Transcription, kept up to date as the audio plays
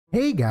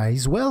Hey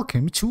guys,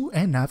 welcome to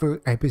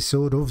another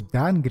episode of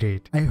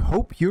Dungreed. I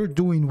hope you're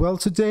doing well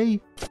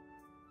today.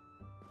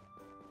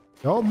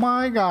 Oh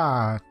my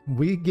god,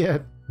 we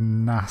get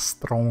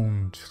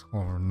Nastrond.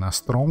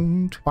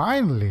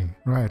 Finally.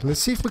 Right, let's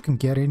see if we can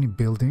get any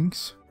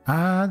buildings.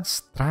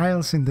 Adds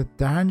trials in the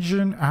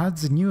dungeon,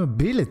 adds a new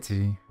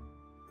ability.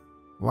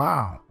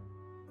 Wow.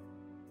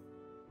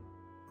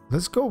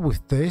 Let's go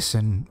with this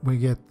and we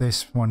get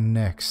this one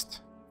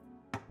next.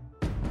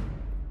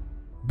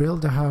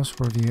 Build a house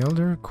for the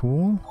elder,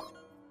 cool.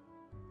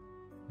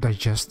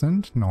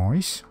 Digestant,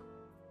 nice.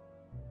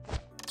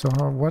 So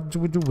what do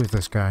we do with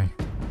this guy?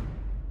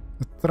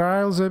 The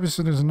trials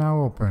episode is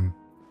now open.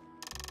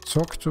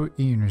 Talk to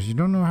Enos. You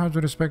don't know how to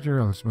respect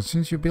your elders, but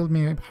since you built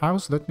me a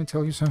house, let me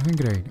tell you something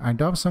great. I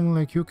doubt someone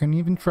like you can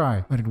even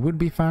try, but it would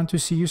be fun to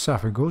see you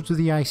suffer. Go to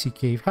the icy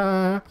cave.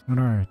 Ha!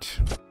 Alright.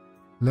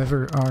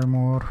 Leather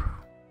armor.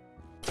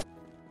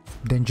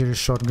 Dangerous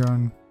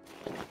shotgun.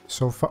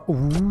 So far.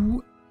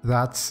 Ooh!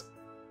 That's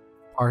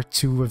part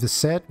 2 of the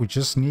set. We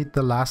just need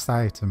the last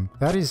item.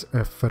 That is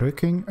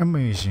freaking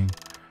amazing.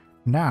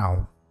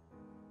 Now,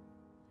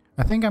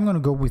 I think I'm gonna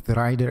go with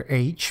Rider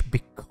H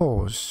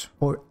because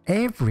for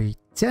every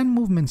 10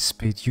 movement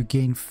speed you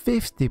gain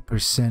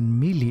 50%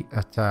 melee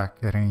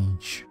attack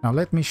range. Now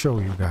let me show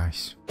you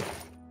guys.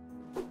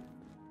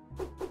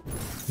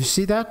 You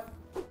see that?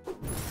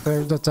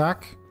 Third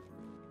attack.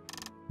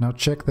 Now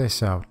check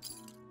this out.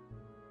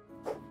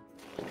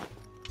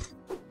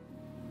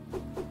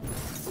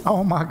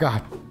 Oh my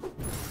god.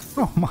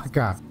 Oh my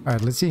god.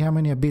 Alright, let's see how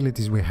many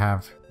abilities we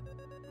have.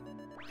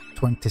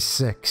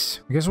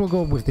 26. I guess we'll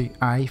go with the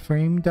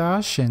iframe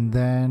dash and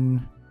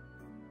then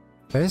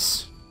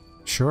this.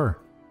 Sure.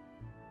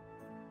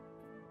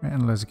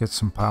 And let's get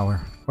some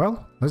power.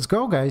 Well, let's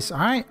go guys.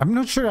 I'm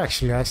not sure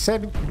actually. I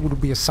said it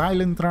would be a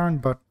silent run,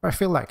 but I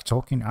feel like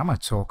talking. I'ma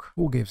talk.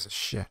 Who gives a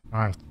shit?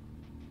 Alright.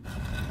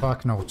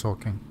 Fuck no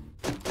talking.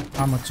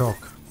 I'ma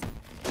talk.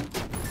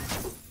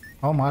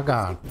 Oh my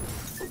god.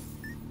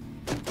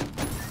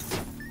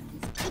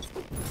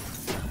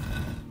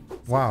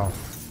 Wow.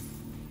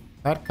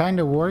 That kind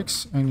of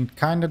works and it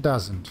kind of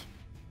doesn't.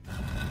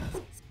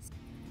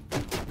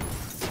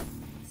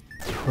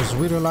 Because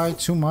we rely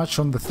too much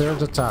on the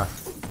third attack.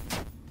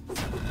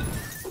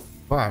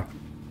 But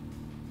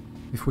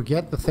if we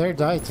get the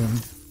third item,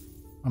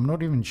 I'm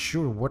not even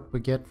sure what we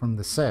get from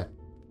the set.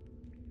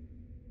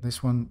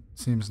 This one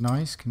seems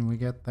nice. Can we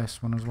get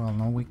this one as well?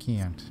 No, we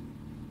can't.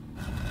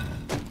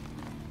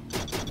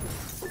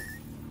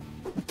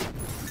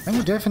 And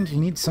we definitely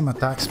need some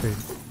attack speed.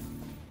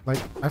 Like,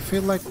 I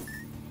feel like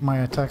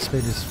my attack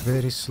speed is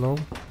very slow.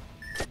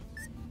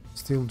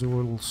 Still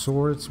dual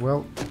swords.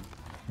 Well,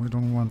 we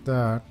don't want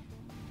that.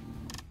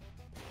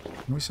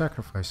 Can we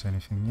sacrifice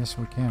anything? Yes,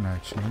 we can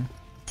actually.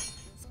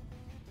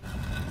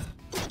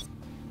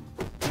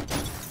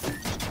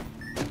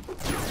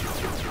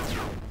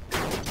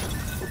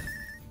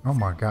 Oh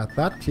my god,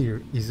 that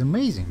clear is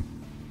amazing.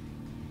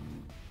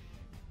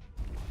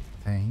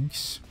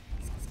 Thanks.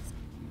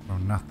 For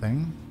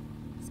nothing.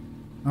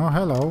 Oh,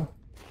 hello.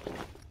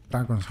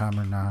 Dragon's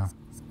hammer now.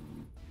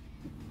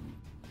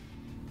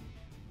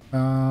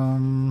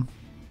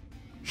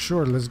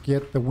 Sure, let's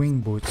get the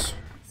wing boots.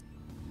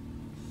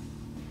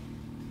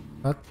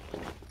 But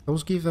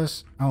those give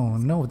us... Oh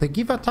no, they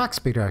give attack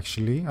speed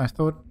actually. I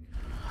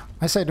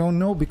said oh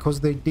no because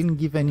they didn't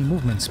give any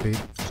movement speed.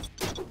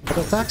 But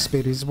attack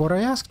speed is what I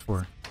asked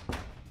for.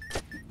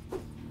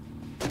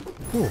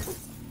 Cool.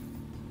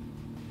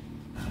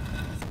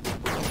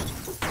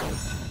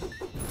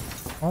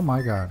 Oh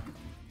my god.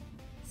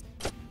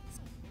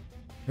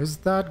 Is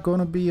that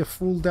gonna be a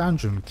full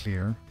dungeon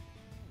clear?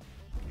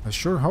 I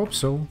sure hope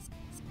so.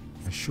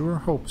 I sure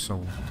hope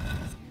so.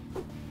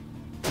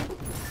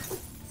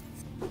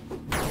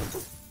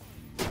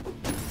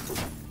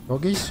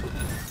 Doggies?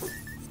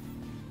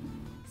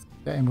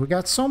 And we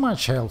got so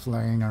much health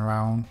laying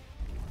around.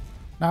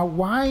 Now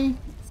why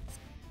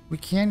we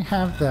can't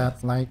have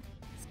that like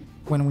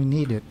when we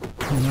need it,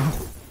 you know?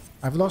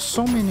 I've lost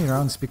so many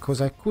rounds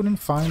because I couldn't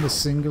find a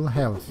single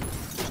health.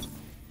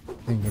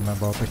 Thinking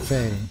about the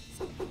fairy.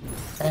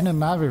 And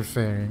another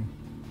fairy.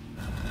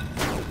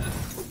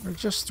 There are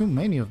just too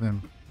many of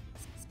them.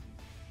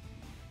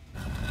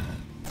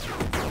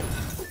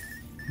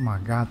 Oh my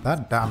god,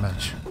 that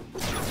damage.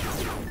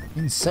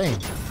 Insane.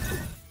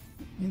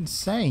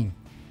 Insane.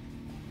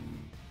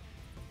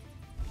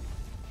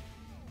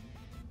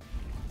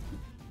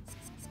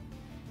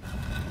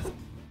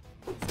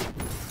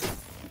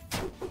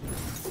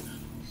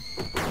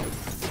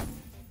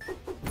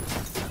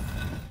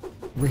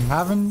 We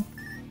haven't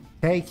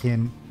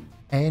taken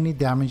any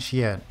damage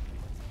yet,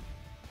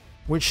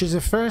 which is a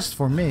first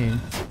for me.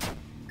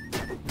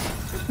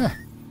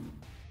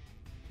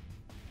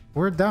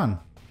 We're done.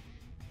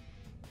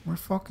 We're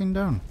fucking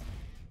done.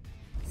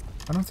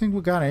 I don't think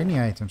we got any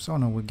items. Oh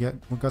no, we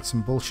got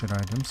some bullshit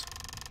items.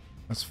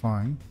 That's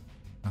fine.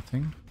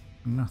 Nothing.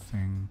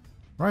 Nothing.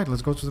 Right,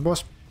 let's go to the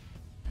boss.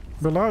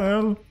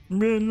 Belial,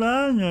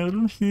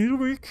 here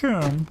we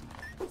come.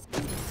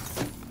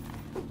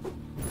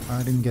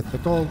 I didn't get the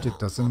gold, it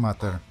doesn't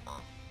matter.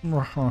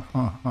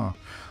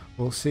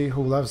 We'll see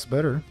who loves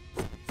better.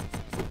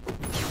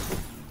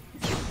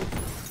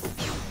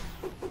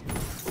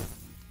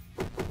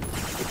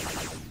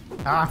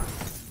 Ah!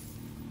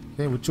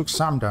 Okay, we took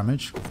some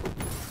damage,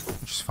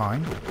 which is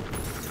fine.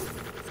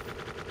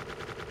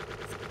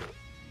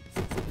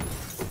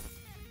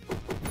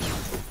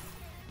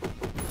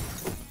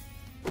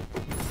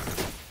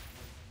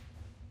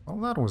 Well,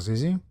 that was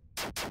easy.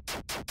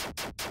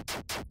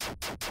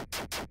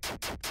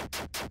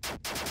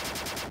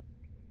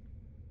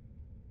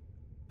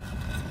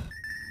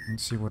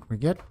 Let's see what we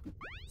get.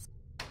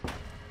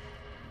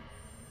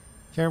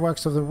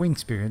 Careworks of the Wing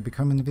Spirit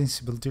become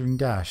invincible during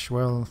dash.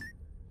 Well,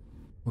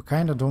 we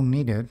kinda don't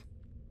need it.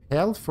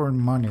 Health or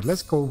money?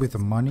 Let's go with the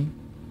money.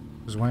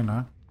 Because why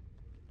not?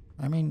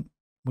 I mean,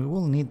 we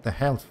will need the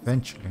health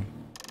eventually.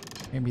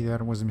 Maybe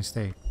that was a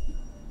mistake.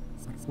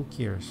 But who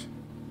cares?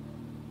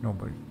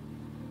 Nobody.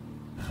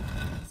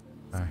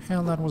 The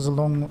hell, that was a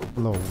long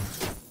load.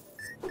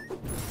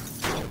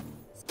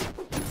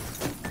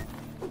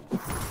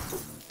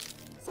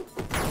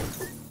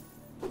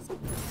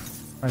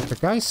 Right, the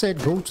guy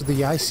said go to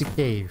the icy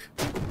cave.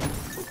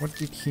 What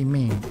did he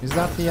mean? Is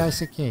that the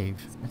icy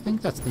cave? I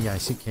think that's the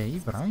icy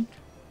cave, right?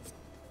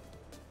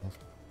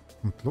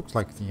 It looks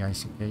like the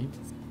icy cave.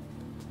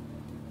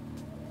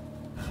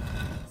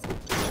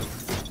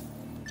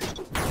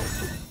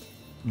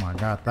 Oh my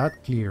god,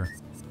 that clear.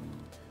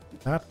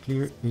 That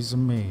clear is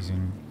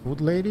amazing.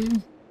 Food lady?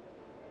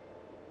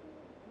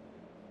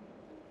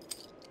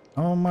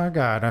 Oh my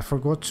god, I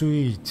forgot to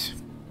eat.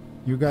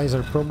 You guys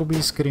are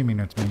probably screaming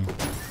at me.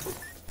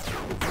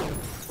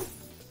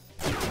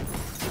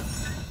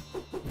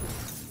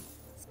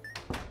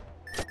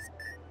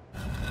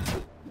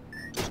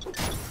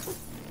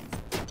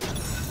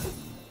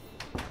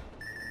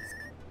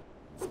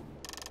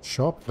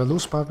 Shop,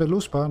 Veluspa,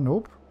 Veluspa,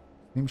 nope.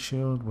 Steam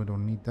shield, we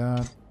don't need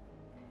that.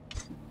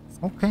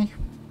 Okay.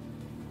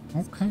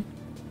 Okay.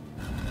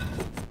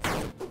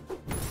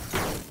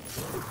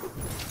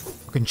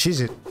 We can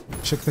cheese it.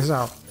 Check this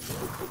out.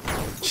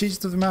 Cheese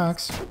to the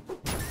max.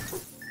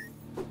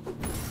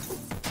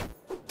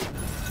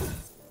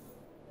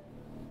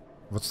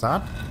 What's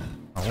that?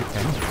 Oh,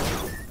 okay.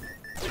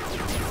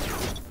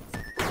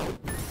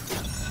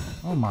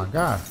 Oh my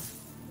god.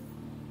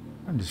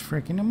 That is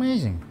freaking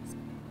amazing.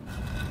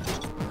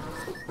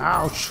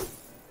 Ouch.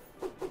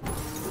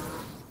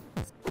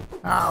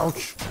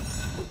 Ouch.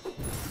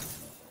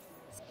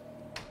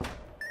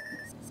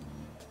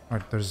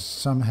 Alright, there's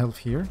some health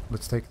here.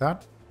 Let's take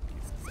that.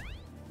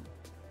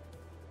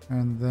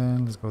 And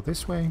then let's go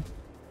this way.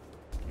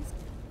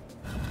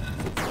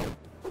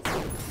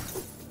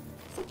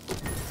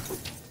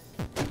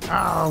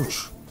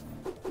 Ouch!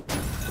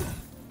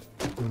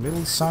 You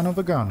little son of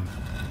a gun.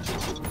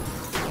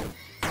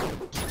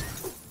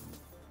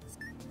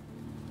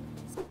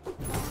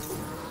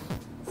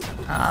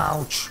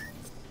 Ouch!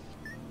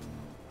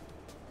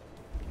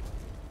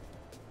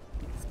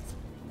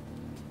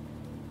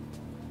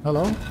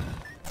 Hello?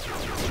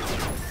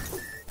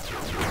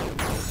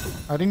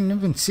 I didn't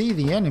even see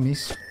the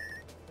enemies.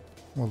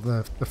 Well,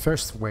 the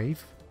first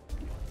wave.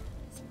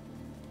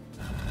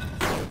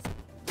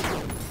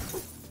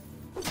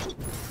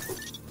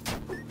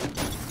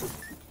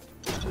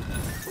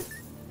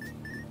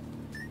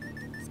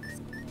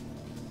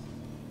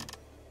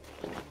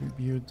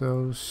 Tribute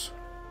those.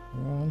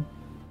 Well,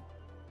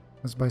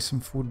 let's buy some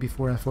food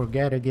before I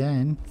forget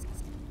again.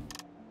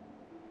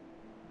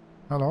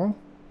 Hello?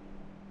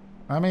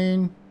 I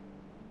mean...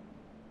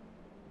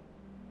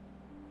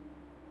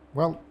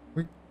 Well,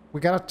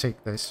 we gotta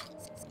take this.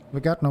 We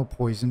got no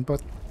poison,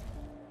 but...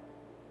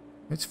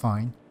 it's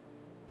fine.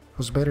 It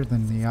was better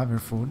than the other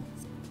food.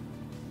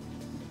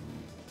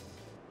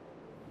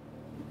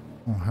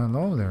 Oh,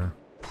 hello there.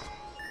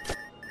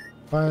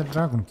 Buy a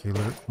dragon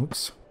killer.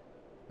 Oops.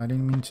 I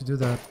didn't mean to do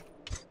that.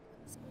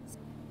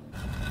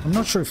 I'm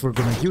not sure if we're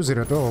gonna use it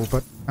at all,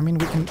 but... I mean,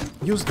 we can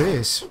use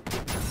this.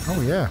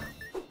 Oh, yeah.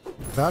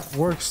 That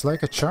works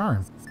like a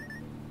charm.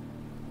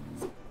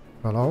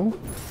 Hello?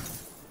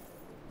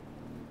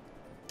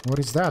 What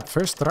is that?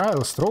 First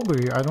trial,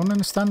 strawberry. I don't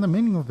understand the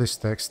meaning of this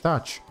text.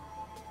 Touch.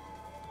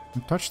 I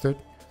touched it.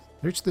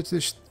 Reach the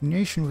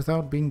destination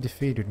without being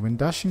defeated. When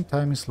dashing,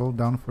 time is slowed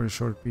down for a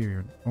short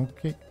period.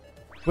 Okay.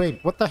 Wait,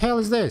 what the hell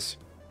is this?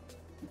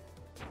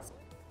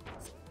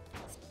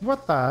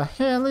 What the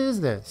hell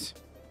is this?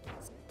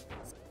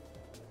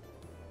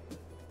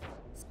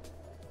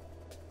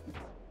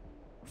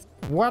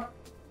 What?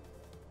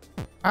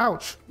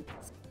 Ouch!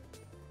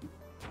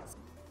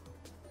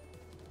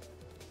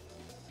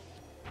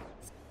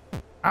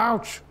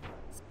 Ouch!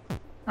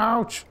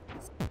 Ouch!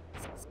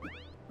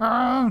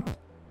 Ah!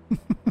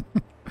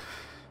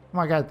 Oh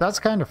my god, that's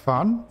kind of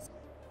fun.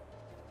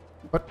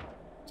 But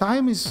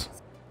time is...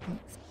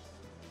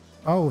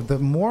 Oh, the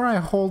more I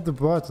hold the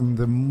button,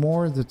 the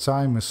more the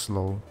time is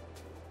slow.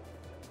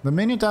 The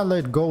minute I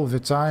let go, the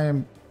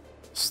time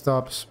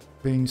stops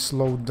being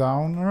slowed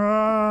down.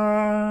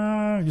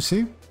 You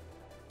see?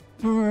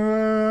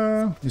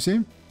 You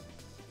see?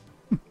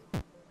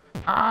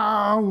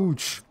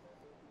 Ouch!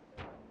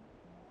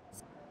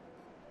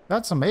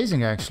 That's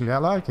amazing, actually. I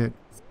like it.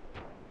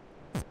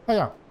 Oh,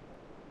 yeah.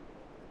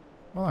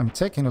 Well, I'm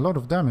taking a lot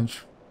of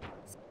damage.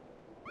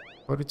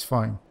 But it's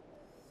fine.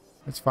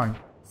 It's fine.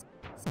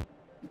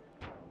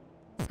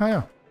 Oh,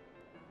 yeah.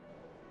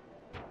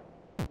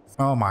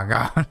 Oh, my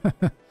God.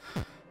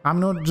 I'm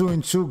not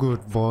doing too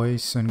good,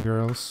 boys and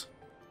girls.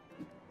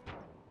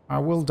 I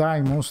will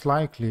die, most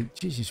likely.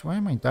 Jesus, why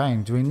am I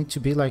dying? Do I need to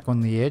be, like,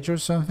 on the edge or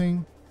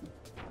something?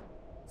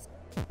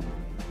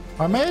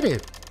 I made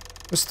it!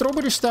 A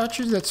strawberry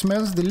statue that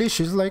smells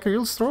delicious like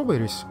real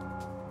strawberries.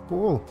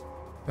 Cool.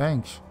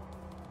 Thanks.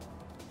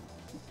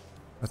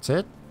 That's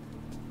it?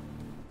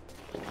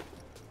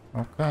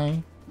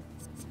 Okay.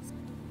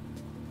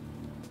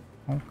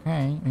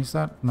 Okay. Is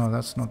that... No,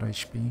 that's not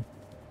HP.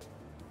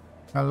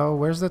 Hello,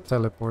 where's the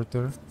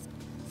teleporter?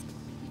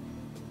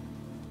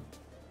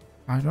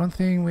 I don't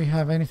think we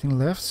have anything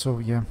left, so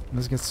yeah.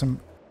 Let's get some...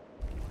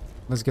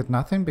 Let's get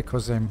nothing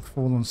because I'm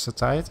full on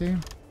satiety.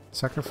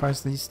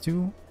 Sacrifice these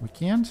two. We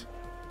can't?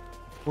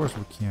 Of course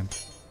we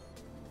can't.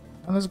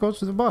 And let's go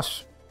to the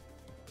boss.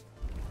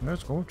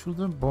 Let's go to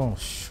the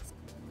boss.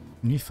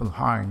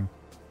 Niflheim.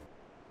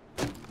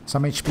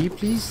 Some HP,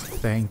 please.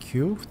 Thank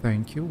you.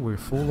 Thank you. We're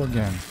full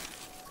again.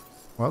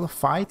 Well,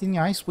 fighting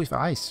ice with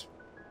ice.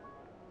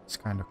 It's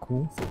kind of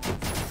cool.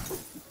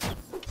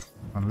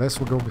 Unless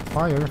we go with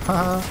fire.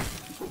 Haha.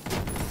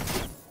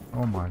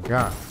 Oh my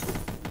god.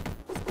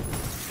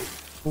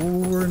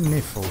 Poor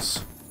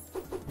niffles.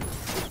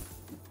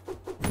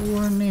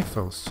 Poor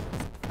niffles.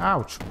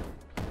 Ouch.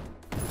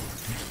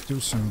 Let's do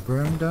some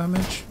burn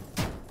damage.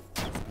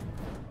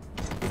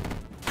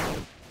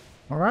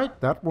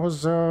 Alright, that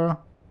was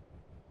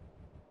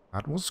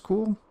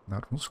cool.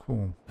 That was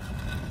cool.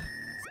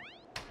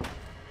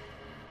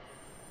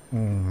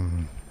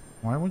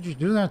 Why would you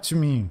do that to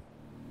me?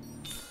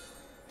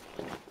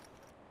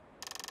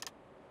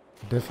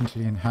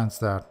 Definitely enhance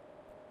that.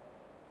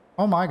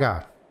 Oh my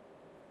god.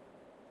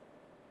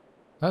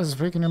 That is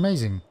freaking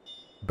amazing.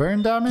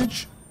 Burn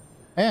damage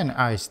and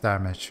ice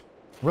damage.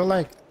 We're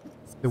like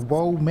the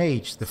WoW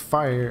mage, the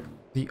fire,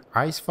 the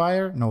ice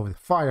fire? No, the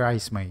fire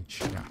ice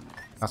mage. Yeah,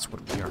 that's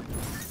what we are.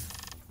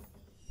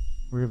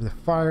 We're the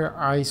fire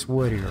ice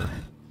warrior.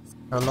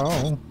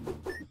 Hello?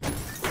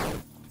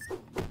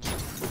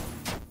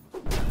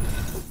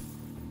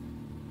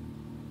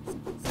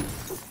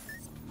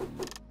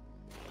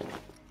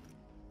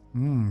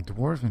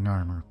 Dwarven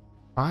armor.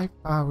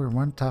 5 power,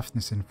 1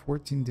 toughness, and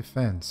 14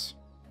 defense.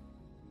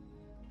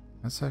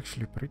 That's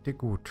actually pretty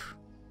good.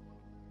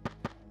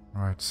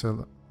 Alright,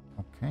 sell.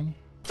 Okay.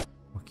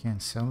 We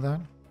can't sell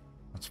that.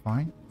 That's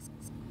fine.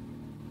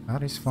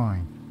 That is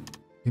fine.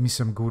 Give me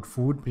some good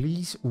food,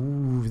 please.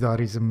 Ooh, that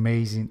is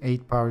amazing.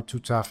 8 power, 2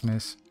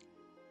 toughness.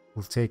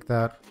 We'll take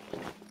that.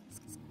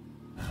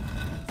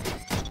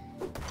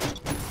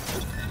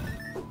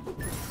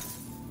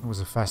 That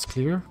was a fast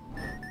clear.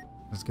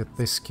 Let's get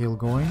this skill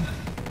going.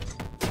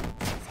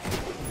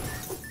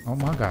 Oh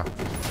my god.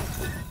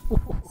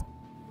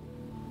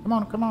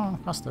 Come on,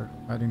 faster.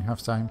 I didn't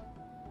have time.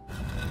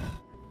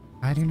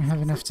 I didn't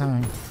have enough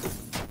time.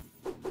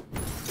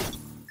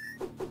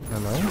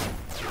 Hello?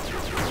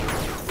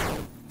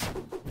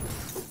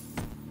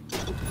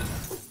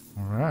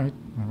 Alright,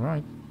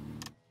 alright.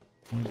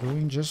 We're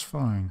doing just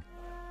fine.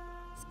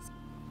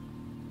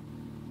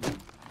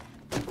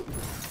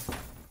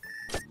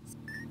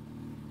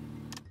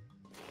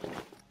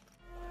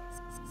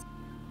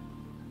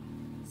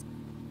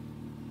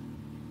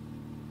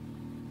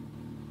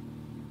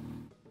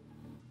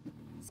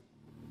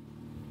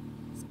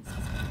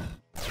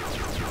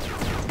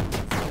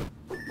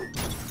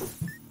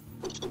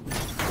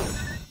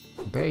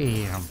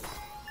 Bam!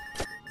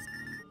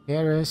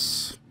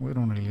 Harris, we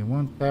don't really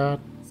want that.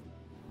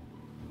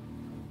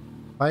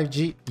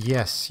 5G,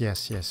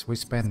 yes, we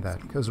spend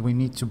that because we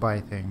need to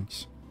buy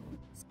things.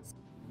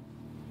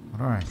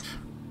 Alright.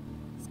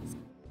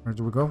 Where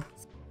do we go?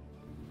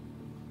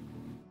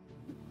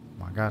 Oh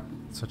my god,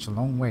 such a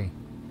long way.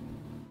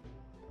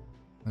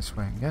 This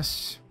way,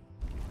 yes.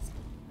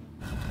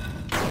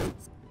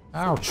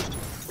 Ouch!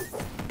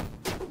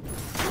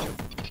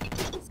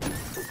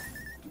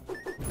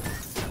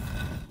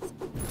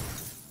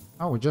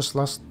 Oh, we just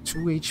lost 2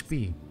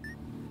 HP.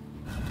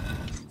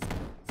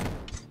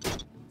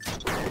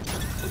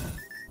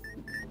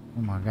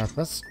 Oh my god,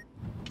 that's...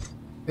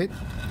 It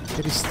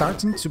is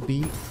starting to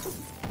be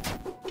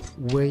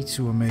way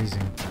too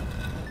amazing.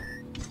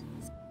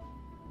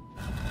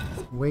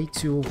 Way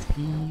too OP.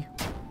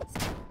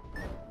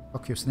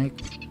 Fuck you,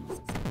 snake.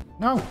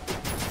 No!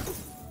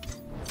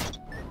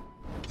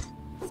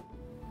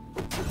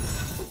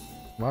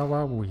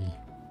 Wow,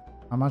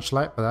 how much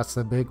life? But that's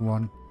the big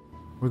one.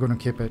 We're gonna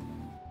keep it.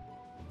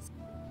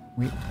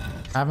 We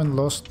haven't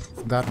lost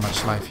that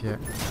much life yet.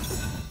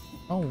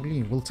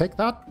 Holy, we'll take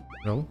that.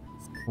 Well,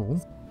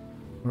 full.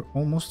 We're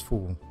almost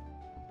full.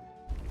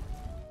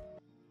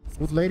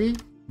 Good lady,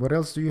 what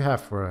else do you have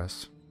for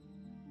us?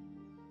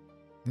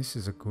 This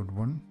is a good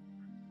one.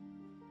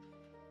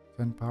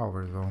 10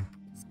 power though.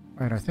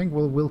 Right, I think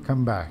we'll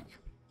come back.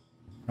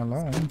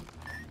 Hello?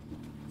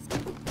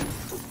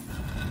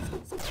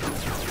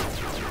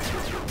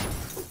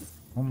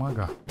 Oh my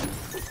god.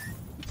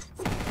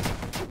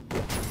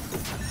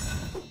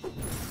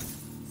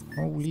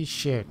 Holy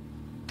shit.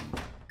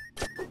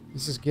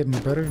 This is getting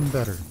better and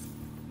better.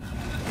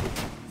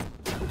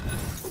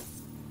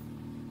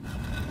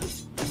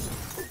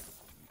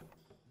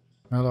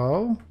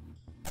 Hello?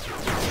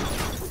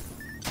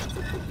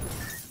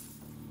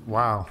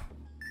 Wow.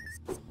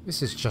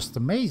 This is just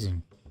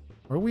amazing.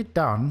 Are we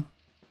done?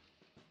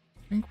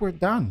 I think we're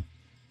done.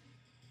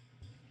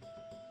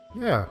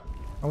 Yeah.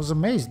 I was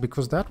amazed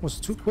because that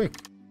was too quick.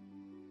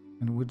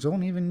 And we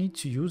don't even need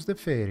to use the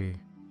ferry.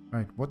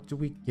 Right, what do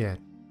we get?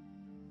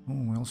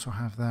 Oh, we also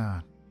have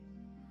that.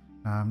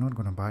 Nah, I'm not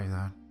gonna buy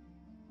that.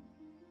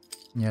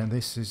 Yeah,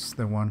 this is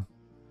the one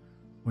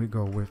we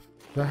go with.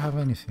 Do I have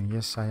anything?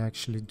 Yes, I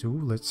actually do.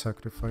 Let's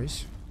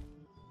sacrifice.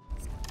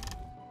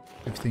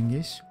 Everything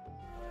is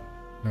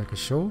like a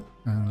show.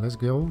 And let's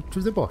go to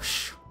the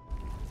bush.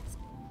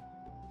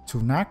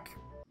 Tunak,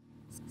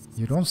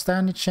 you don't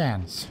stand a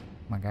chance.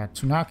 My god,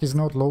 Tunak is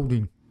not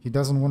loading. He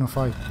doesn't want to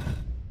fight.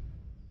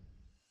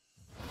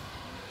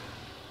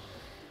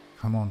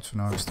 Come on,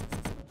 Tunak.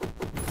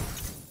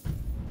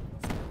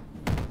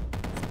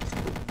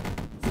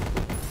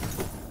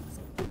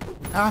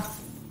 Ah!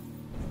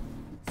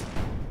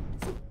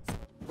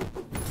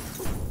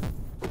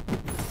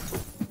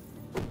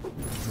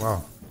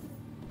 Wow.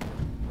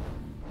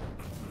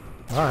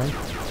 Alright.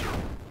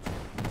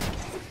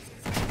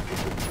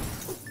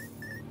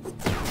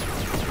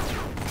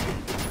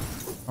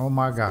 Oh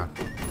my god.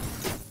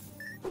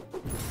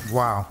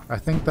 Wow, I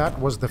think that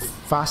was the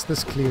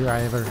fastest clear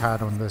I ever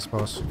had on this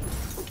boss.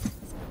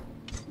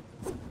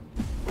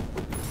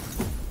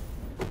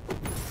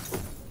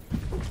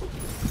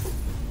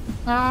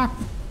 Ah!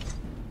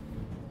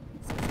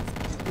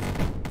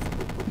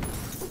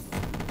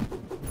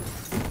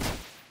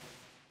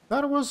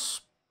 That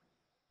was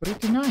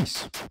pretty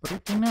nice.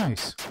 Pretty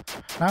nice.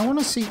 Now I want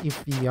to see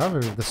if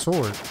the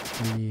sword,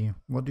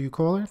 what do you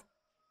call it?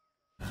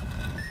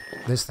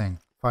 This thing.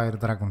 Fire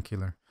Dragon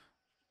Killer.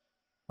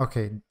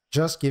 Okay,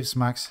 just gives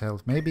max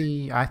health.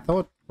 Maybe, I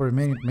thought for a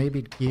minute, maybe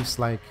it gives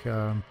like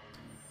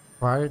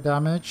fire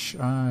damage.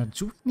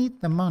 Do we need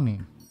the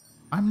money?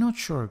 I'm not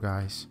sure,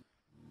 guys.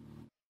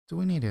 Do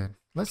we need it?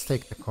 Let's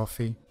take the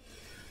coffee.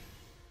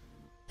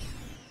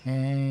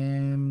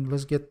 And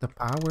let's get the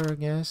power, I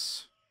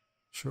guess.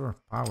 Sure,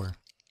 power.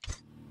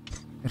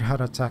 It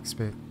had attack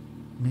speed.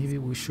 Maybe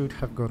we should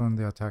have gotten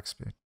the attack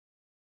speed.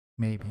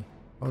 Maybe.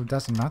 Well, it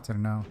doesn't matter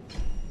now.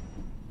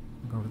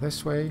 Go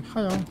this way.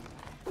 Hello.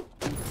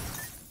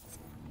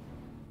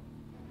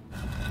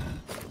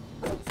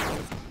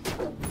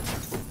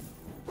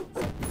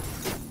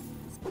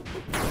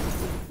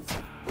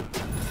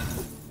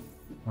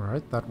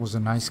 Alright, that was a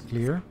nice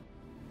clear.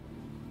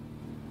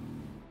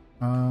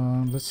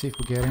 Let's see if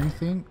we get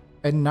anything.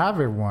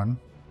 Another one?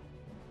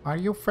 Are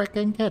you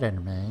freaking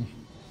kidding me?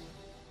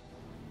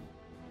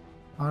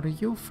 Are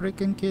you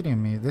freaking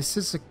kidding me? This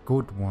is a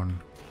good one.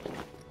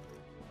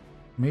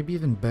 Maybe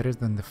even better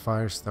than the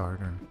fire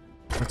starter.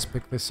 Let's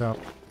pick this up.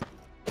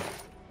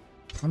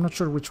 I'm not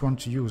sure which one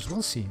to use.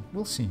 We'll see.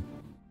 We'll see.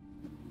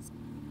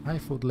 Hi,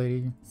 food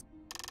lady.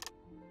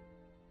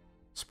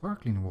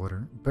 Sparkling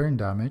water. Burn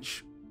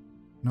damage.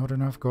 Not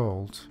enough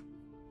gold.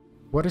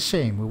 What a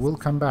shame. We will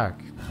come back.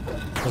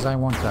 Because I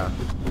want that.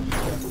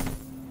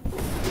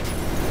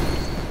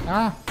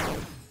 Ah!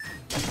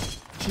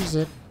 Cheese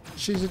it.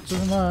 Cheese it to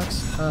the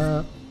max.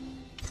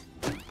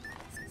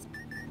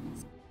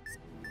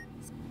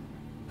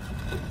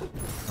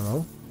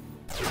 Hello?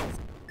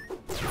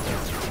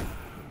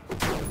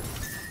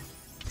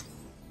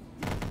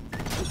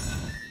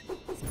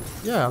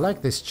 Yeah, I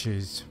like this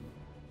cheese.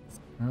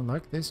 I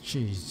like this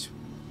cheese.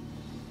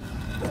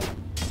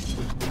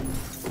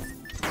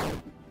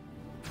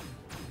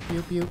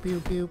 Pew pew pew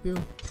pew pew.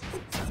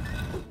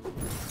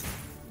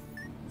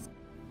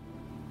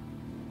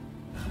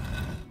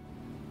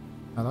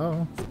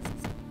 Hello?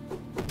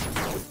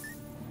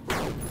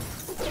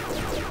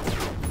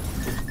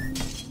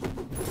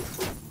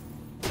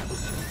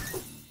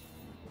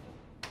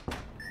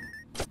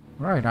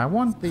 Right, I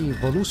want the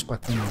Voluspa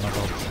thing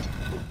about.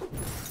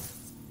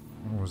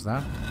 What was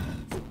that?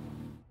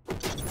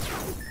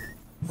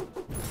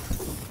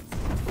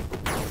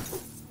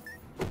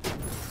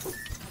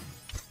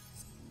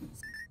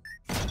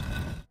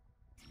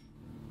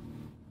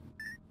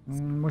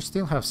 We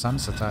still have some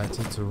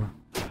satiety to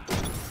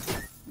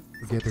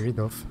get rid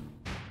of.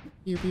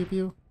 Pew pew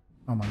pew.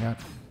 Oh my god,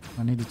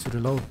 I needed to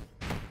reload.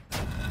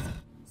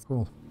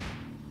 Cool.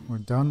 We're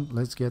done.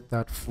 Let's get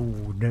that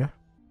food.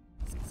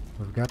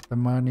 We've got the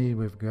money,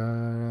 we've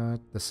got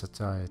the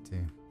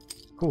satiety.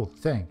 Cool,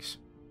 thanks.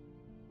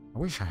 I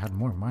wish I had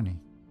more money.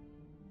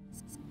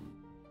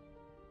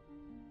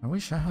 I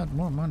wish I had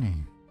more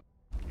money.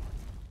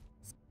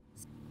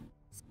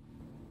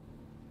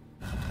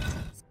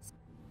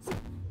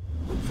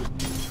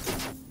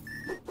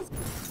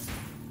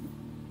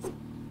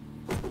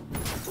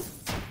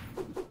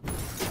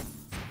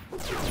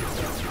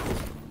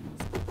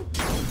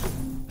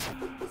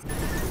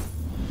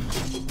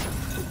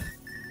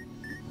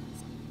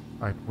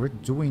 Right, we're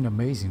doing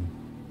amazing.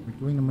 We're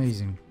doing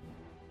amazing.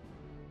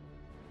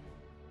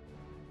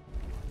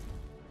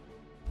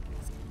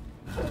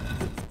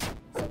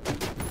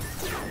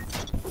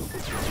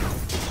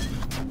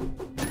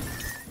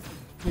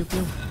 Pew,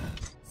 pew.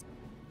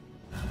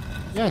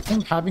 Yeah, I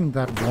think having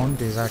that wand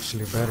is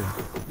actually better.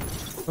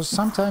 Because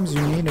sometimes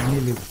you need a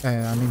melee,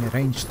 a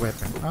ranged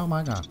weapon. Oh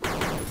my god.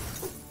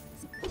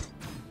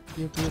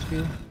 Pew, pew,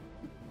 pew.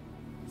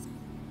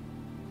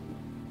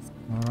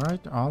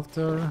 Alright,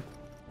 altar.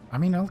 I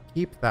mean, I'll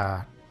keep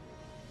that.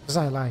 Because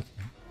I like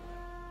it.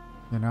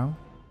 You know?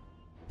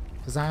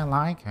 Because I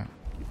like it.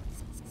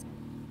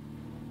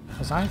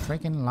 Because I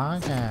freaking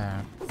like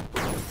it.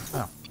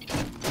 Oh.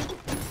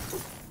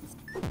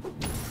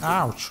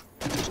 Ouch.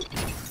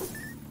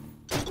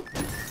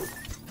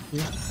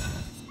 Yeah.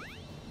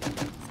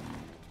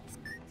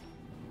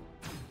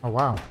 Oh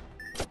wow.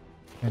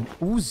 An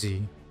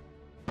Uzi.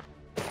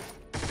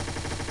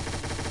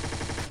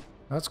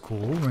 That's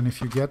cool. And if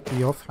you get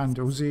the offhand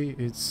Uzi,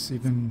 it's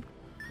even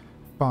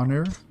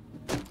funner.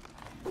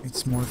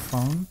 It's more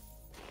fun.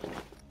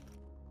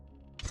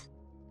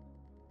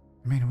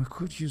 I mean, we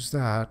could use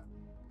that.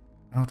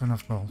 Not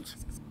enough gold.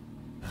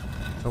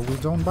 So we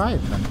don't buy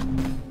it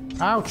then.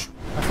 Ouch!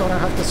 I thought I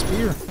had the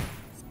spear.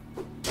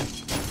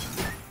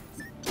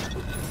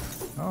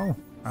 Oh,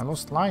 I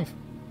lost life.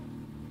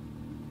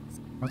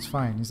 That's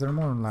fine. Is there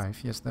more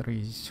life? Yes, there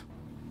is.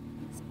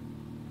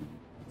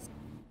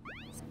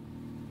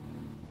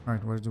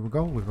 Alright, where do we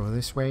go? We go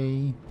this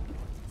way.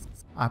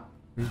 Up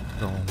we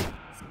go.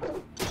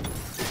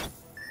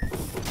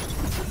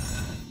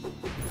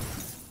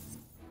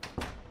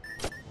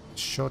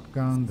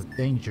 Shotgun, the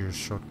dangerous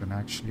shotgun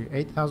actually.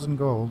 8,000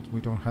 gold. We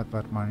don't have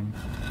that money.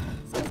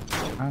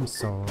 I'm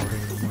sorry.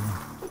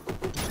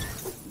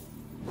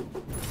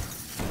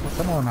 Oh,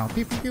 come on now.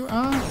 Pew, pew, pew.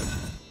 Ah!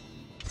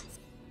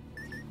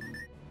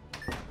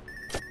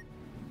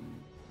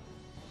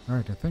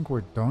 Alright, I think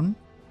we're done.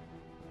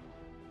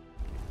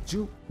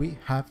 Do we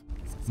have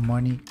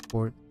money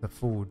for the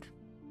food?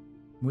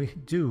 We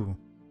do.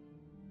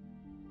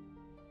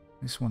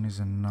 This one is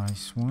a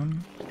nice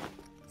one.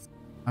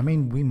 I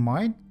mean, we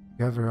might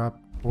gather up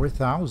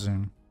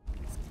 4,000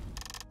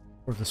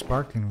 for the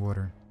sparkling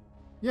water.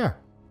 Yeah,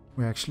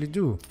 we actually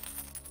do.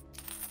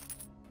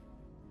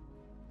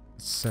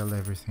 Let's sell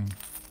everything.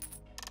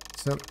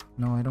 Sell.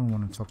 No, I don't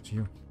want to talk to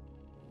you.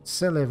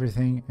 Sell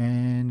everything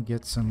and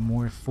get some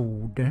more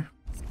food.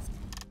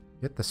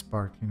 Get the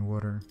sparkling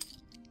water.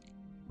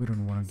 We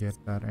don't want to get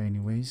that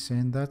anyways.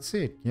 And that's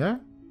it. Yeah?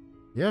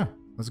 Yeah.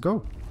 Let's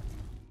go.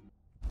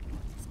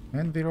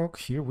 And Virok,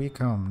 here we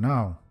come.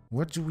 Now,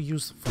 what do we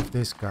use for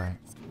this guy?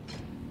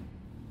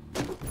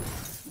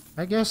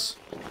 I guess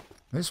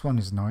this one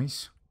is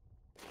nice.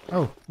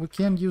 Oh, we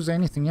can't use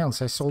anything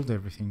else. I sold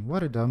everything.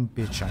 What a dumb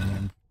bitch I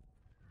am.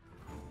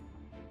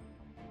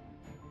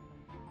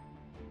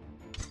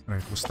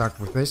 Right, we'll start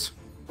with this.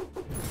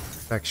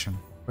 Perfection.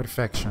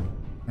 Perfection.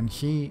 And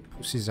he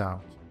pushes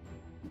out.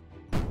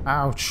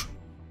 Ouch.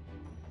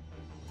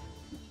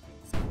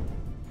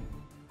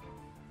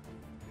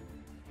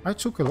 I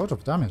took a lot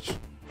of damage.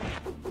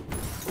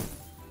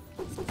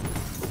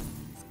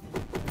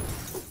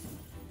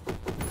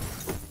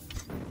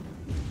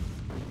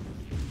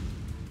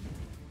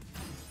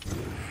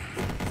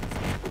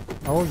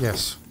 Oh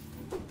yes.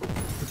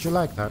 Did you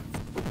like that?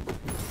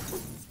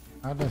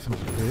 I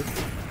definitely did.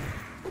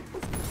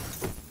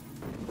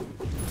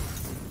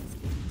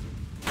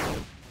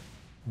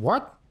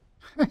 What?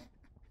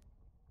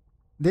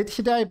 Did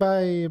he die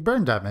by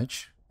burn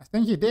damage? I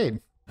think he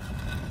did.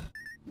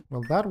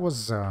 Well, that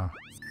was,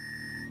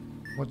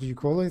 what do you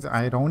call it?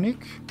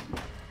 Ironic?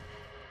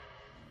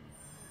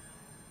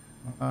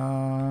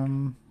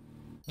 Well,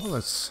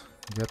 let's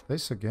get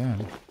this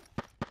again.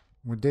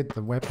 We did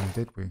the weapon,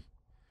 did we?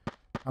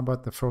 How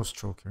about the Frost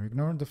Choker?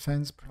 Ignore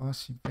defense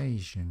plus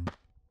evasion.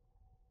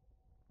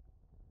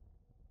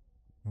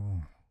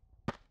 Ooh.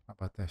 How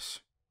about this?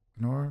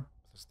 Ignore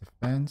plus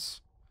defense.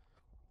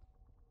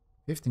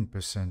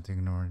 15%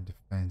 ignore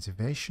defense,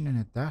 evasion, and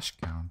a dash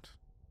count.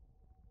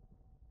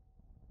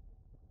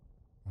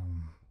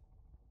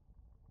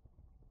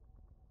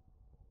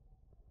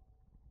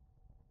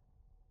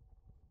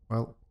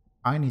 Well,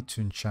 I need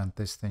to enchant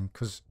this thing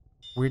because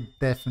we're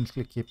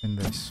definitely keeping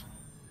this.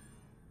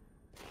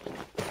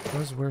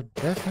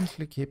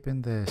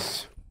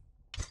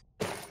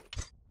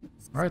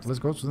 Alright, let's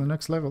go to the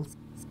next level.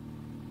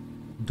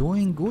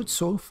 Doing good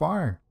so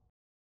far,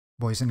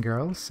 boys and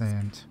girls,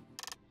 and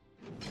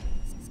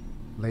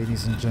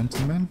ladies and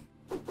gentlemen.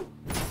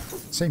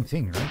 Same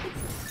thing, right?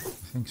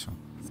 I think so.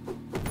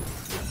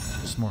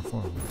 Just more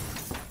forward.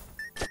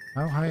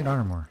 How high in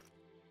armor?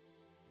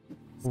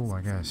 Oh,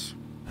 I guess.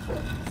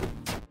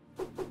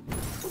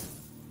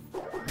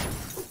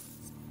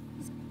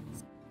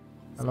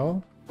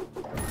 Hello?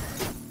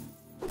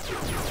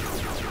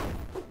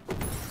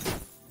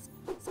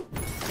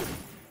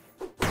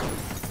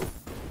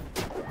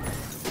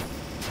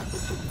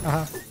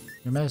 Aha,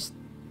 you missed.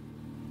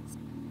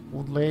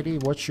 Old lady,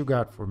 what you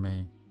got for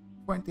me?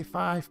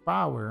 25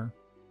 power.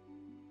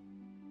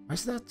 Why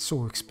is that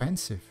so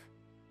expensive?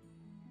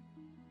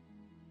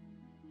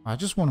 I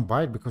just want to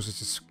buy it because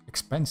it's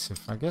expensive.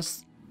 I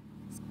guess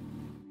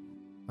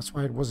that's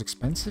why it was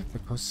expensive,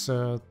 because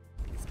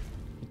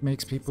it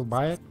makes people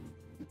buy it.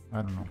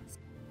 I don't know.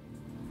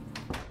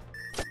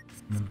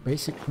 I'm a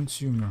basic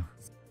consumer.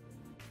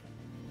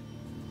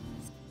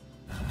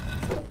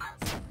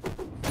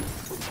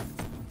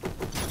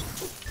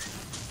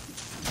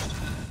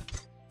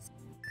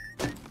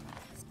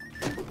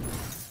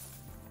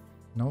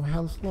 No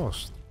health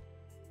lost.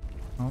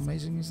 How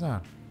amazing is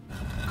that?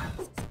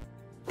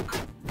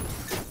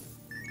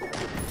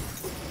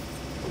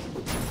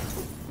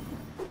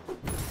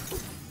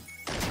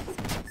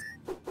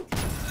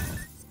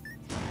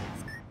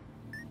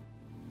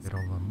 Get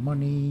all the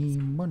money,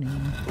 money.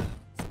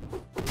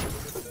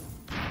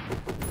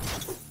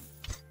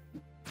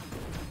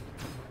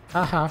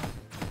 Haha.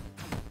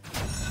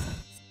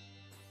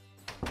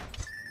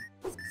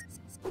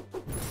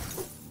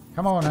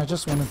 Come on, I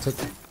just want to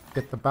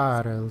get the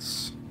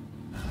barrels.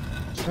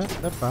 Get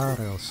the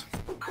barrels.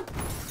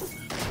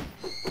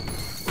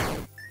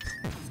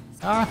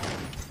 Ah!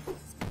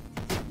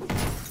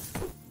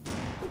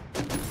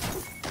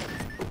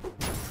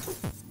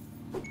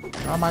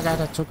 Oh my god,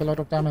 that took a lot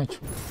of damage.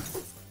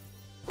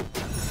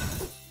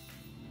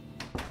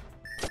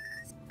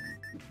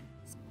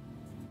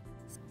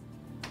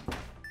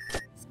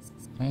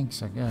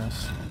 Thanks, I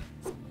guess.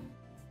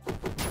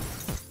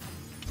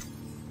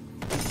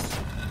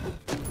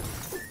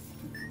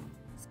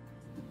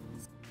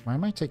 Why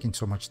am I taking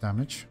so much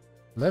damage?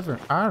 Leather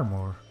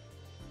armor.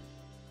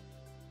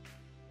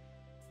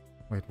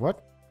 Wait,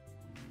 what?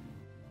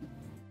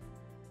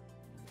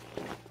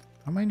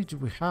 How many do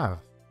we have?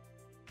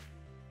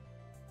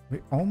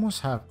 We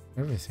almost have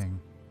everything.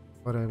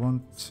 But I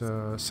won't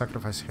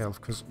sacrifice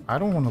health because I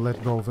don't want to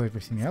let go of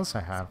everything else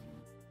I have.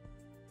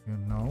 You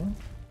know?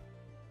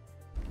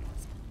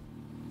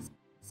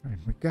 Alright,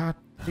 we got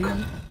 3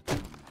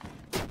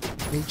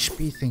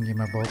 HP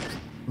thingy-mabob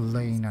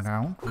laying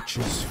around, which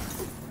is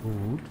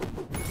good.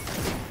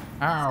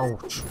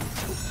 Ouch!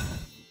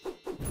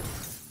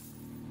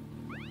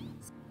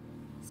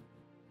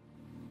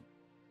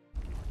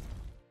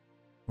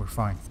 We're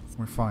fine.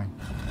 We're fine.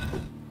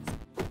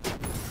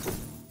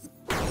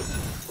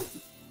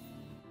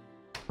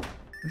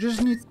 We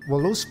just need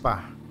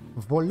Voluspa.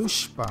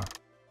 Voluspa.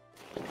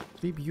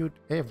 Tribute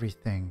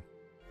everything.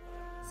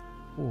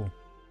 Cool.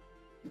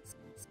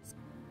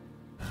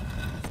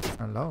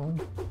 Hello?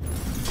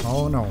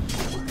 Oh no.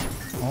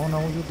 Oh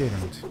no, you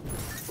didn't.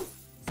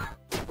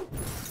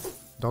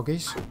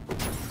 Doggies.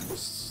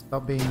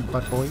 Stop being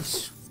bad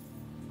boys.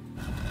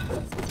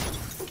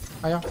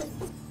 Hiya.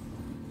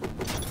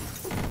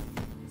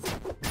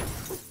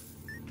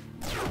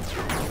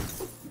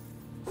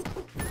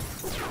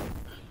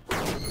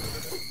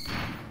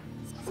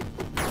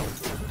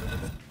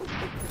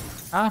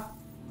 Ah!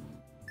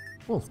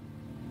 Cool.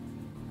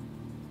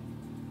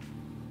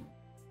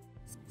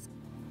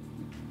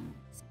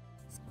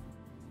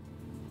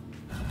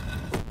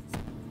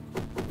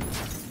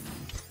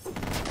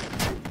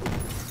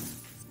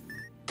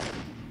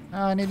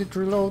 I needed to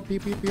reload. Pew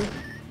pew pew.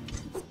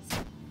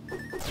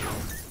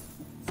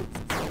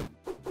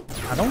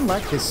 I don't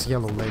like these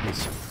yellow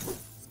ladies.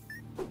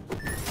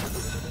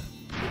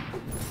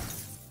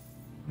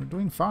 We're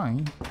doing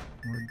fine.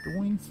 We're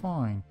doing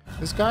fine.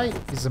 This guy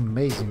is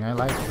amazing. I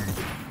like him.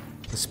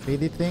 The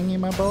speedy thing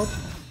in my boat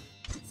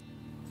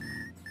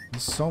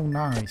is so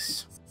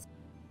nice.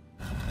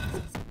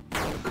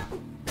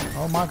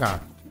 Oh my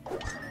god.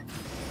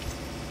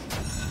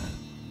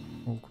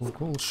 Cool, cool,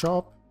 cool.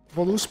 Shop.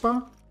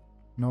 Voluspa?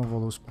 No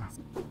Voluspa.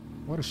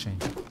 What a shame.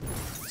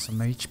 Some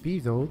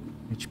HP though.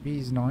 HP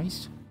is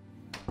nice.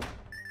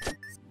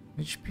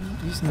 HP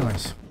is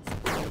nice.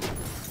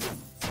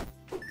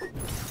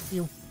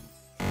 Ew.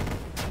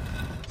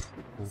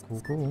 Cool,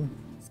 cool, cool.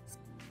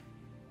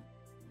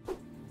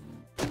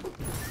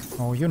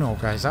 Oh, you know,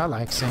 guys, I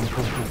like saying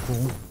cool, cool,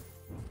 cool.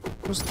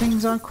 Those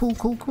things are cool,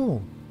 cool,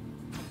 cool.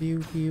 Pew,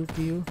 pew,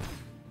 pew.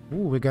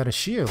 Ooh, we got a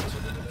shield.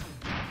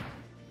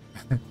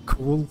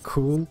 Cool,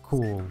 cool,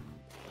 cool.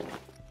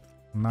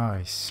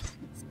 Nice.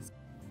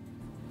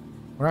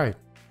 Right.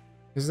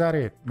 Is that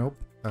it? Nope,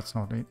 that's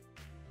not it.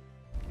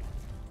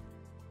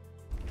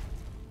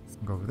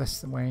 Go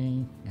this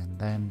way, and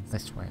then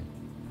this way.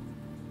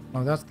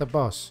 Oh, that's the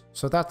boss.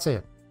 So that's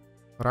it.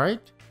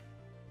 Right?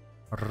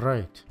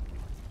 Right.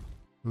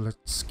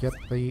 Let's get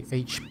the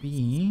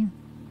HP.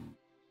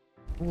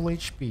 Full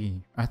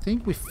HP. I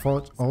think we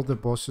fought all the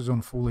bosses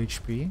on full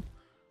HP,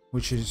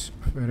 which is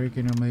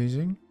freaking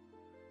amazing.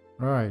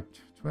 Right.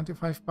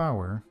 25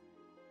 power.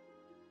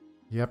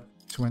 Yep,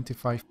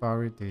 25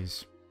 power it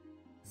is.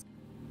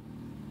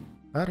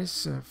 That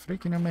is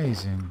freaking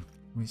amazing.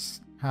 We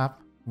have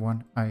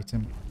one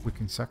item we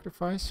can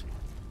sacrifice.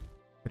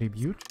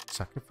 Tribute,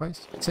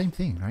 sacrifice. Same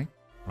thing, right?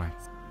 Right.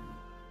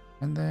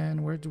 And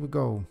then where do we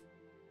go?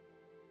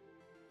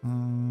 I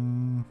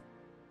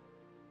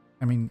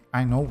mean,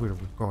 I know where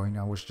we're going.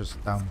 I was just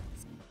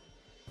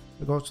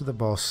We go to the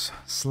boss.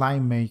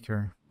 Slime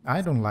Maker.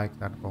 I don't like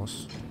that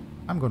boss.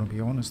 I'm gonna be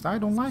honest, I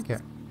don't like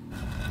it.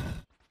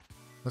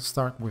 Let's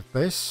start with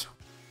this.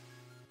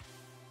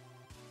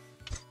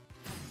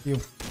 You.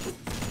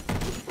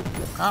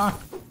 Ah!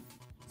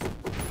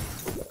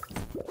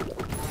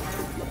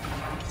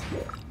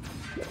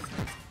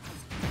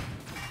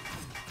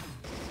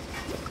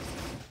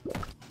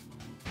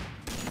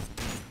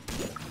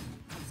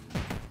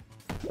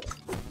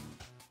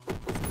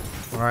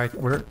 Alright,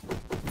 we're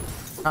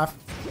half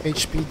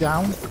HP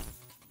down.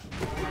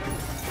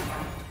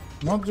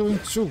 Not doing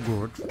too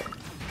good.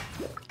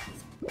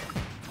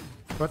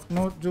 But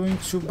not doing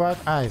too bad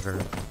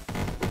either.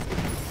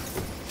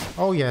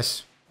 Oh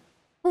yes.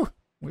 Whew,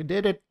 we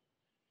did it.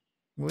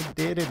 We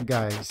did it,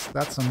 guys.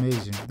 That's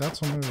amazing.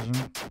 That's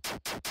amazing.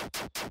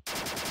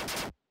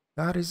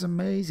 That is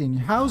amazing.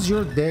 How's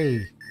your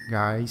day,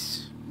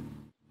 guys?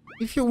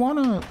 If you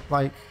wanna,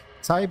 like,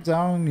 type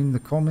down in the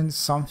comments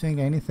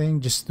something,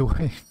 anything, just do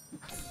it.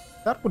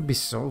 That would be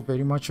so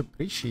very much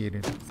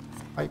appreciated.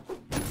 Like,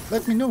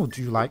 let me know,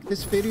 do you like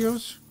these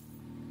videos?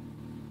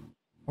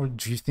 Or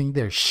do you think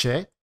they're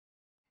shit?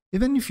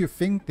 Even if you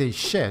think they're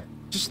shit,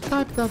 just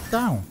type that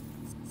down.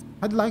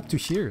 I'd like to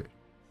hear it.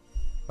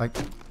 Like,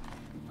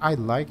 I'd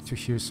like to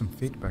hear some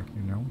feedback,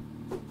 you know?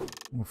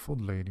 Oh,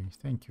 food lady,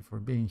 thank you for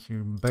being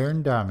here.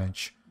 Burn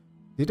damage.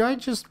 Did I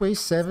just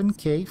waste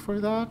 7k for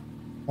that?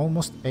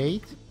 Almost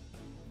 8?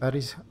 That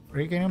is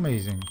freaking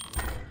amazing.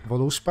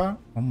 Voluspa?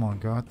 Oh my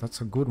god, that's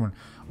a good one.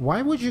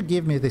 Why would you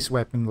give me this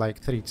weapon like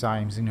 3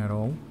 times in a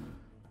row?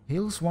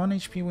 Heals 1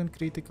 HP when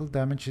critical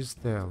damage is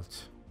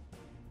dealt.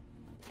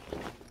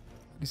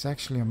 It's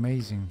actually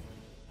amazing.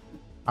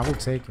 I will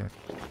take it.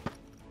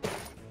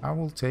 I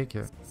will take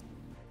it.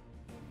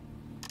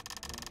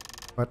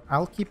 But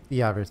I'll keep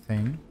the other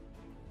thing.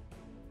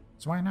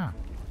 So why not?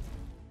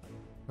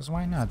 Because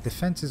why not?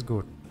 Defense is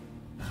good.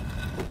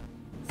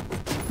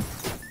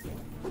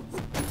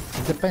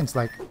 It depends,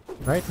 like,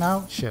 right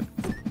now, shit.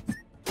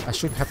 I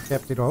should have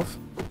kept it off.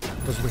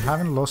 Because we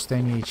haven't lost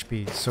any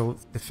HP, so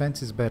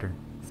defense is better.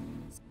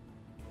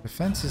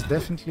 Defense is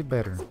definitely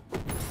better.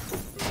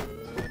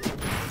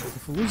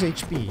 If we lose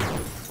HP,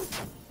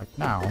 like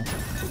now,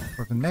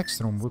 for the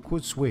next room, we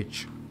could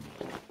switch.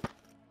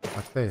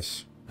 Like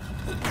this.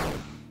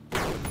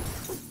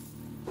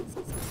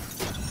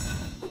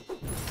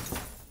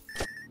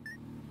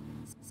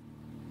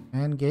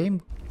 And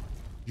game,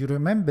 you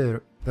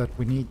remember that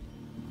we need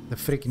the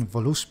freaking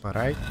Voluspa,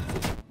 right?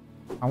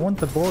 I want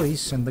the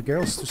boys and the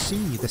girls to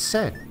see the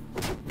set.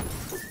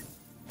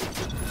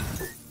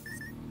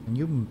 Can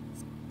you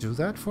do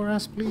that for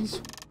us,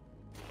 please?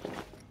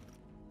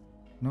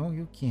 No,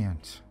 you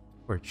can't.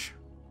 Which?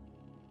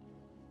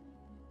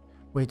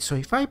 Wait, so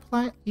if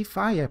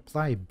I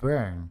apply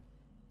burn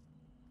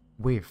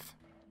with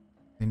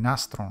the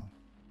Nagrond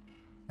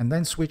and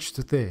then switch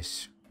to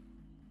this,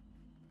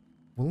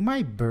 will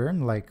my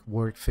burn like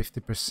work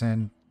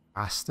 50%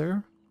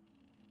 faster?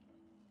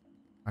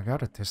 I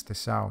gotta test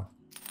this out,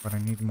 but I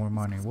need more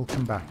money. We'll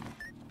come back.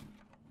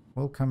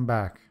 We'll come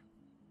back.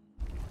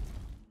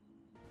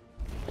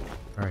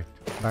 Alright,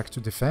 back to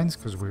defense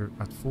because we're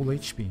at full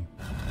HP.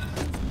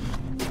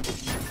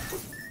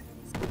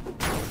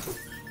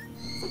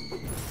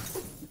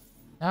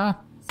 Ah!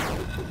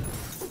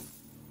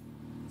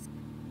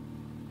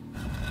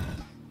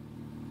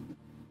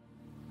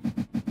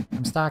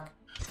 I'm stuck.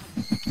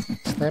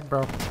 Step,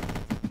 bro.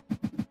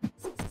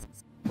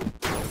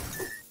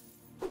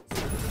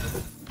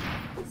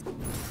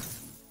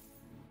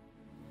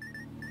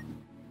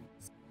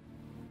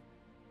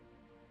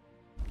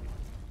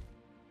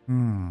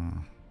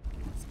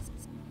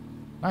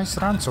 Nice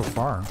run so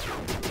far.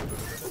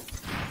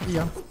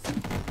 Yeah.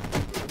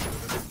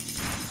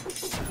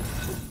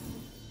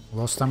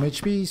 Lost some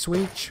HP,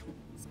 switch.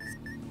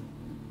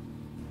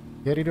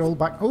 Get it all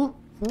back. Oh,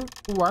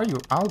 who are you?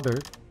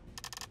 Albert.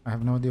 I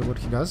have no idea what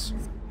he does,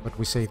 but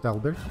we saved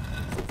Albert.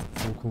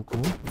 Cool, cool,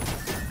 cool.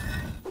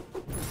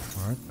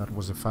 Alright, that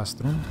was a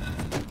fast run.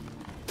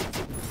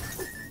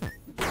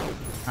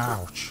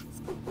 Ouch.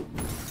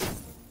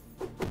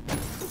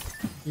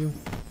 You.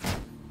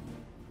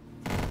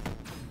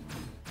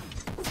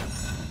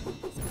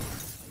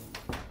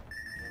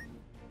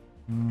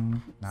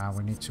 Now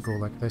we need to go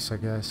like this, I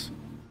guess.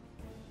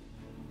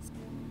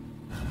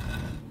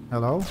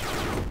 Hello?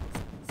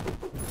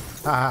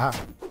 Haha.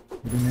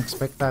 You didn't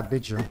expect that,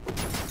 did you?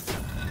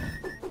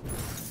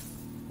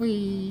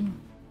 Whee!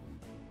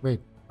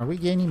 Wait, are we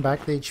gaining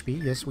back the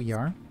HP? Yes, we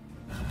are.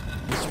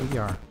 Yes, we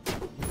are.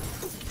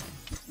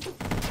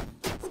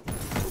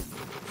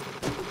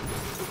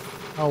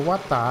 Oh,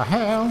 what the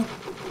hell?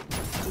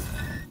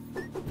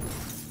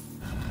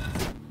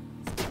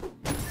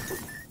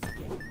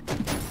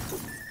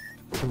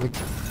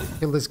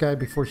 Kill this guy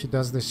before he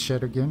does this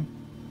shit again.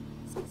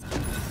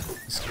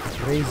 This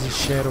crazy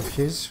shit of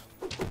his.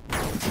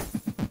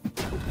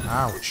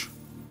 Ouch.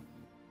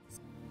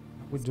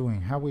 How we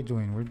doing? How we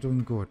doing? We're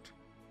doing good.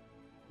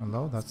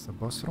 Hello, that's the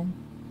boss room.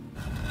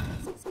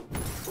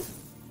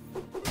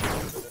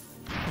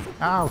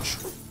 Ouch.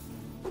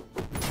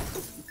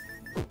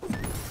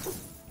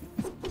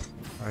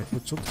 Right, we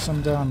took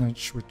some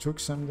damage. We took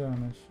some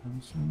damage.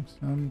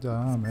 Some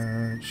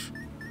damage.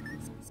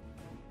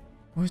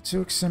 We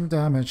took some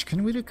damage.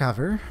 Can we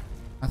recover?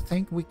 I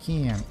think we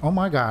can. Oh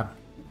my god.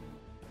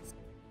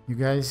 You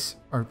guys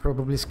are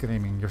probably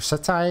screaming, your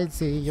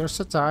satiety, your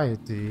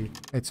satiety.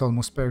 It's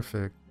almost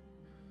perfect.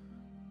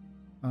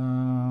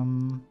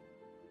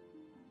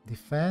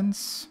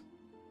 Defense?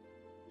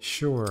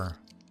 Sure.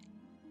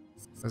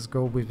 Let's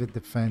go with the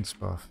defense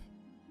buff.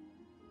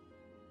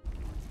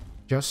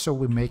 Just so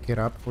we make it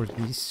up for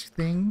this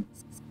thing.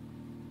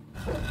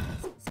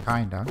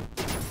 Kinda.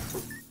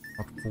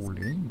 Not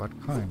fully, but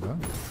kinda.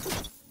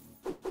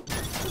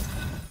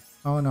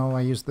 Oh no,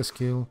 I used the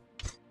skill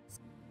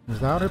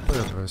without a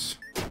purpose.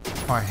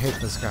 Oh, I hate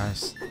these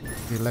guys.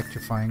 The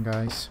electrifying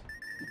guys.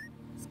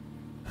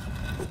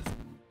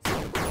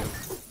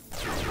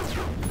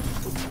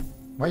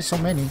 Why so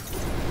many?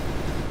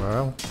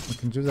 Well, we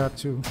can do that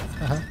too.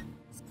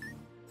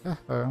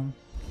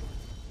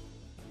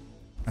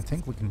 I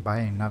think we can buy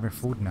another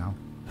food now.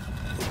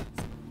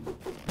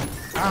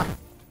 Ah!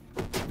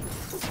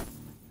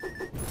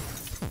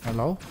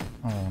 Hello?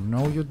 Oh,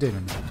 no you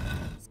didn't.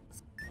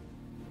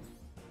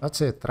 That's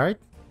it, right?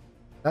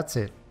 That's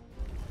it.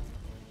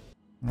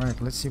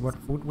 Alright, let's see what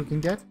food we can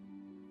get.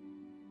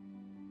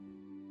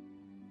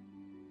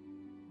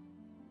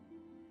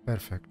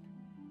 Perfect.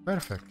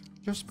 Perfect.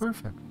 Just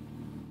perfect.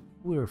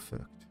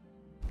 Perfect.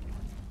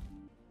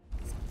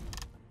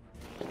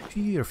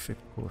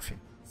 Perfect coffee.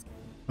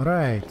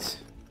 Right.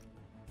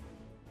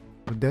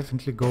 We'll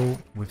definitely go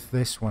with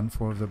this one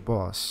for the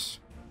boss.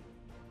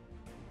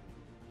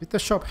 Did the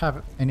shop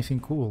have anything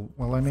cool?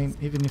 Well, I mean,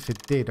 even if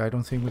it did, I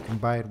don't think we can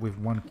buy it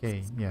with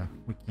 1k. Yeah,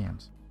 we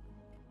can't.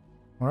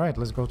 Alright,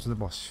 let's go to the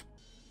boss.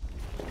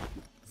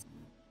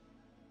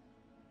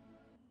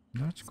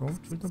 Let's go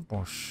to the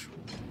boss.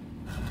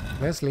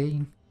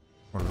 Leslie.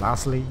 Or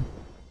Lastly.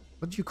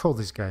 What do you call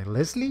this guy?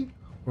 Leslie?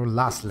 Or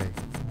Lastly?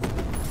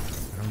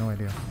 I have no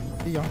idea.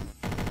 Yeah.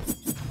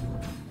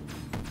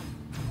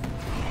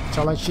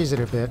 Shall I cheese it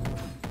a bit?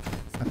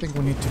 I think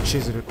we need to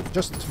cheese it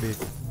just a bit.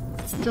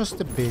 Just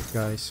a bit,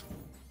 guys.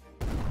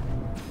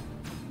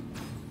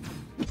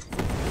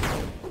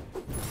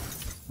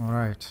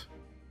 Alright.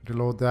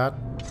 Reload that.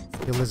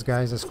 Kill these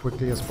guys as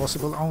quickly as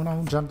possible. Oh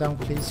no, jump down,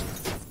 please.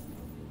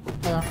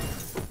 Hiya.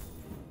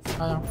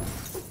 Hiya.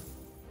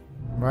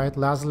 Right,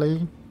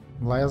 Leslie.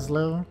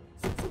 Leslie.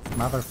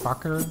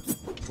 Motherfucker.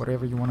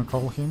 Whatever you want to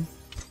call him.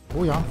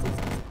 Oh yeah.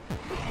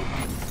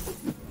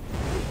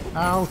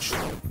 Ouch.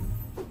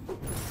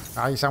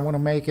 Guys, I want to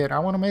make it. I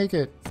want to make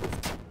it.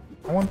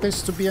 I want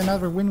this to be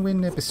another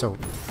win-win episode.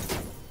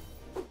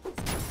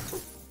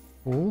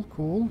 Cool,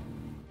 cool.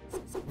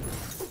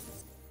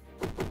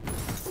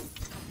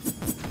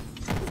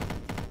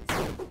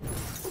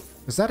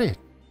 Is that it?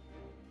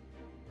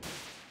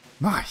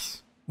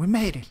 Nice! We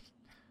made it!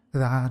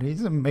 That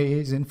is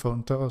amazing,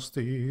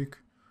 fantastic.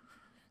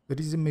 That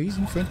is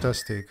amazing,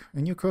 fantastic. A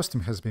new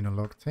costume has been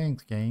unlocked.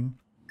 Thanks, game.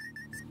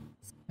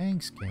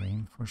 Thanks,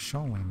 game, for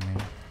showing me.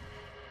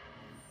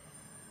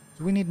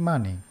 Do we need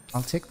money?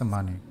 I'll take the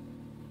money.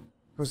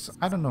 Because,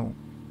 I don't know.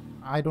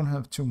 I don't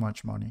have too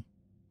much money.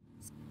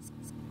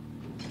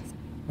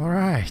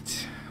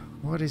 Alright.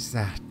 What is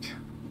that?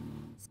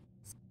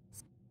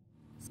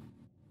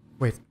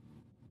 Wait.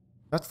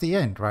 That's the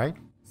end, right?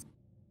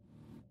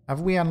 Have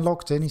we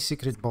unlocked any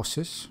secret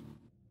bosses?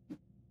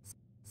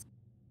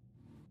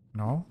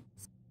 No?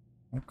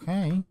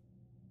 Okay.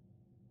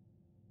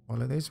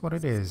 Well, it is what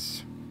it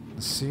is.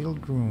 The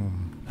sealed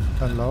room.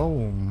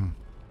 Hello.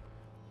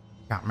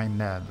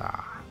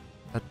 Caminella.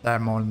 The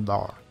demon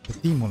lord. The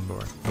demon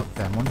lord, not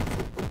demon.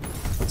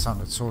 That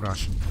sounded so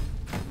Russian.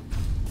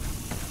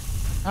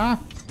 Ah!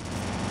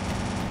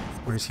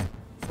 Where is he?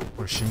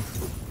 Or she?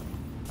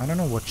 I don't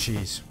know what she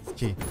is.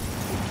 He.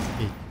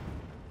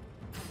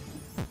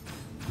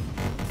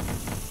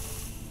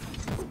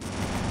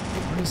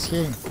 Where is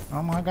he?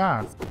 Oh my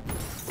god.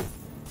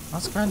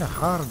 That's kind of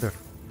harder.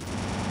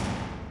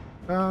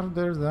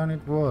 Harder than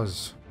it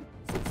was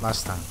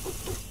last time.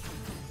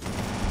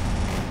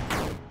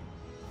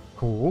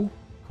 Cool.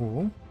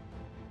 Cool.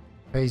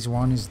 Phase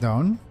 1 is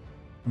done.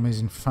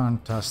 Amazing,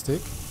 fantastic.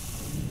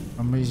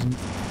 Amazing,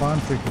 fun,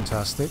 freaking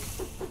tastic.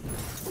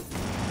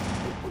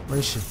 Where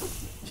is she?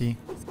 She?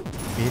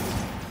 It?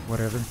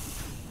 Whatever.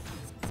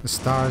 The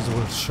stars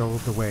will show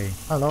the way.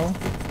 Hello?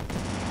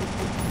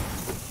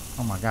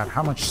 Oh my god,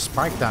 how much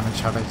spike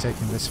damage have I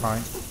taken this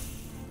fight?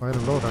 Quite a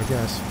lot, I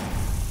guess.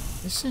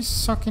 This is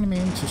sucking me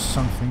into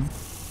something.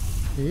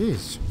 It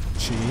is.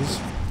 Cheese.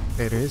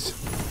 It is.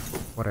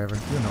 Whatever,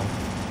 you know.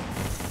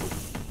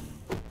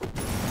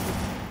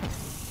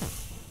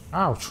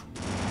 Ouch.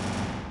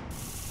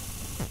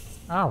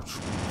 Ouch.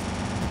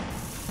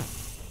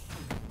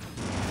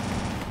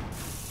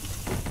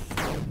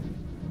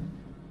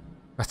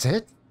 That's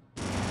it?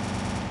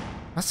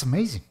 That's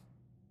amazing.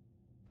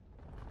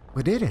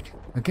 We did it.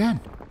 Again.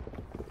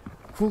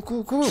 Cool,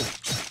 cool, cool.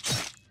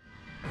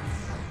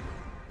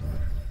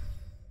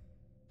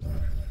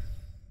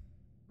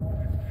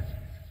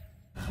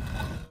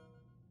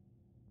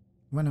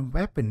 When a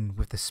weapon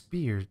with a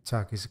spear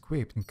tag is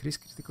equipped, increase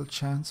critical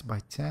chance by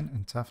 10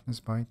 and toughness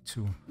by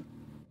 2.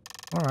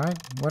 Alright,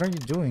 what are you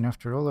doing?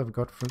 After all I've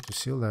got through to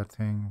seal that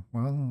thing.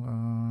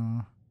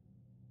 Well,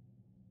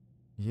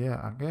 yeah,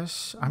 I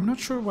guess... I'm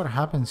not sure what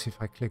happens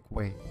if I click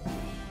wait.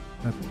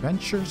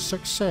 Adventure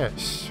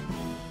success.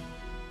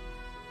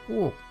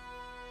 Cool.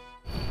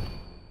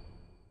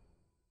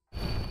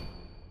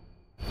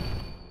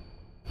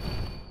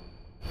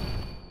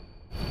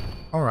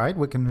 Alright,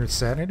 we can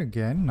reset it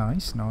again.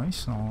 Nice,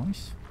 nice,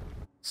 nice.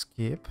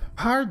 Skip.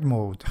 Hard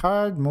mode.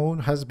 Hard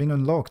mode has been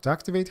unlocked.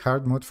 Activate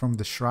hard mode from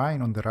the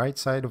shrine on the right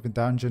side of the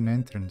dungeon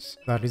entrance.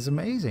 That is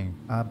amazing.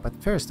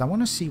 But first, I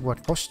want to see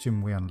what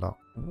costume we unlock.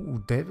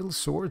 Ooh, Devil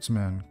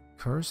Swordsman.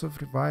 Curse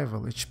of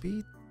Revival.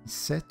 HP is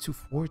set to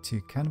 40.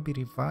 Can be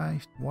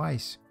revived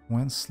twice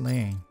when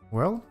slain.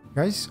 Well,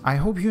 guys, I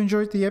hope you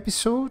enjoyed the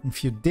episode.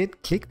 If you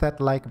did, click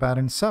that like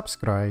button,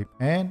 subscribe,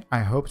 and I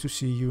hope to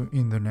see you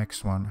in the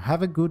next one.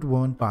 Have a good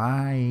one.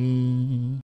 Bye.